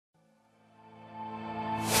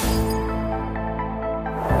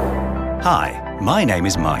Hi, my name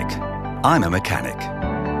is Mike. I'm a mechanic.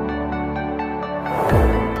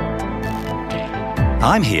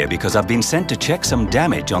 I'm here because I've been sent to check some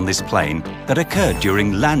damage on this plane that occurred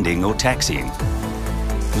during landing or taxiing.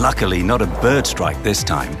 Luckily, not a bird strike this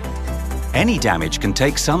time. Any damage can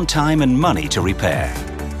take some time and money to repair.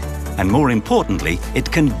 And more importantly,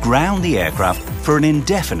 it can ground the aircraft for an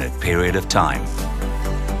indefinite period of time.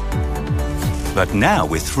 But now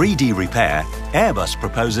with 3D repair, Airbus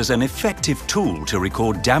proposes an effective tool to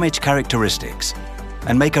record damage characteristics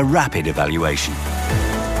and make a rapid evaluation.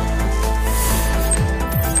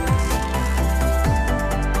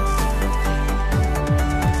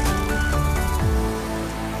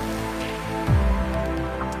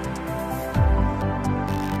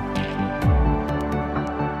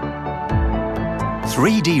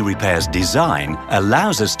 "3D Repair's design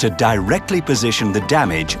allows us to directly position the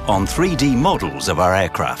damage on 3D models of our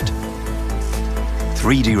aircraft.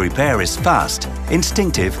 3D Repair is fast,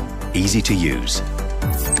 instinctive, easy to use.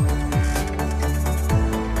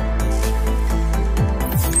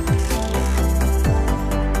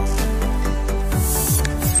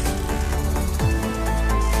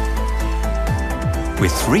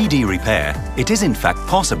 With 3D Repair, it is in fact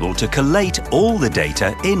possible to collate all the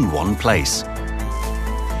data in one place.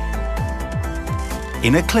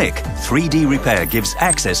 In a click, 3D Repair gives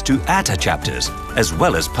access to ATA chapters as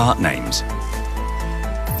well as part names.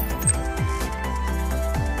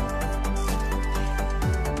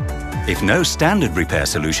 If no standard repair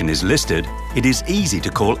solution is listed, it is easy to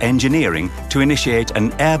call engineering to initiate an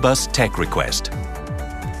Airbus tech request.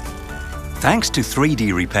 Thanks to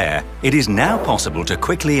 3D Repair, it is now possible to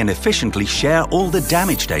quickly and efficiently share all the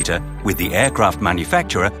damage data with the aircraft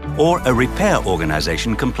manufacturer or a repair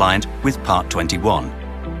organization compliant with Part 21,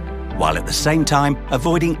 while at the same time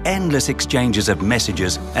avoiding endless exchanges of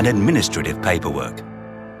messages and administrative paperwork.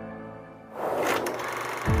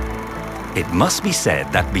 It must be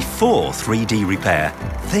said that before 3D Repair,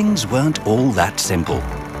 things weren't all that simple.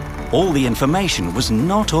 All the information was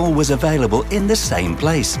not always available in the same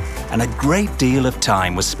place, and a great deal of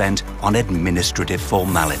time was spent on administrative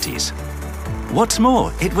formalities. What's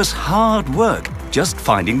more, it was hard work just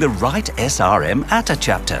finding the right SRM ATA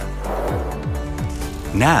chapter.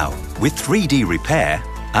 Now, with 3D Repair,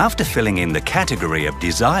 after filling in the category of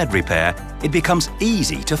desired repair, it becomes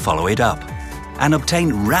easy to follow it up and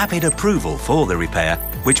obtain rapid approval for the repair,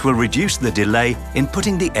 which will reduce the delay in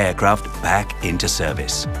putting the aircraft back into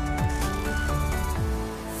service.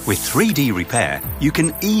 With 3D Repair, you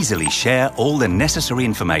can easily share all the necessary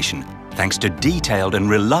information thanks to detailed and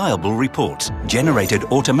reliable reports generated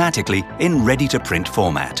automatically in ready-to-print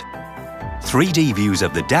format. 3D views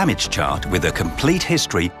of the damage chart with a complete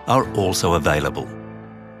history are also available.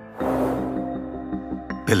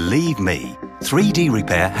 Believe me, 3D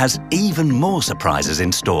Repair has even more surprises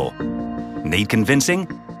in store. Need convincing?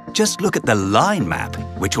 Just look at the line map,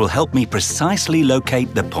 which will help me precisely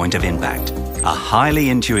locate the point of impact. A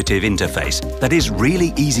highly intuitive interface that is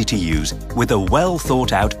really easy to use with a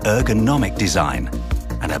well-thought-out ergonomic design.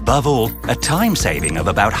 And above all, a time saving of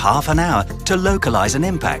about half an hour to localize an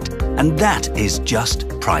impact, and that is just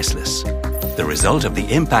priceless. The result of the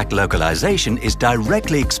impact localization is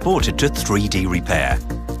directly exported to 3D Repair.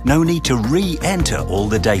 No need to re-enter all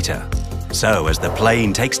the data. So as the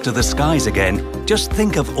plane takes to the skies again, just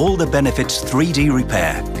think of all the benefits 3D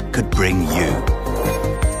Repair could bring you.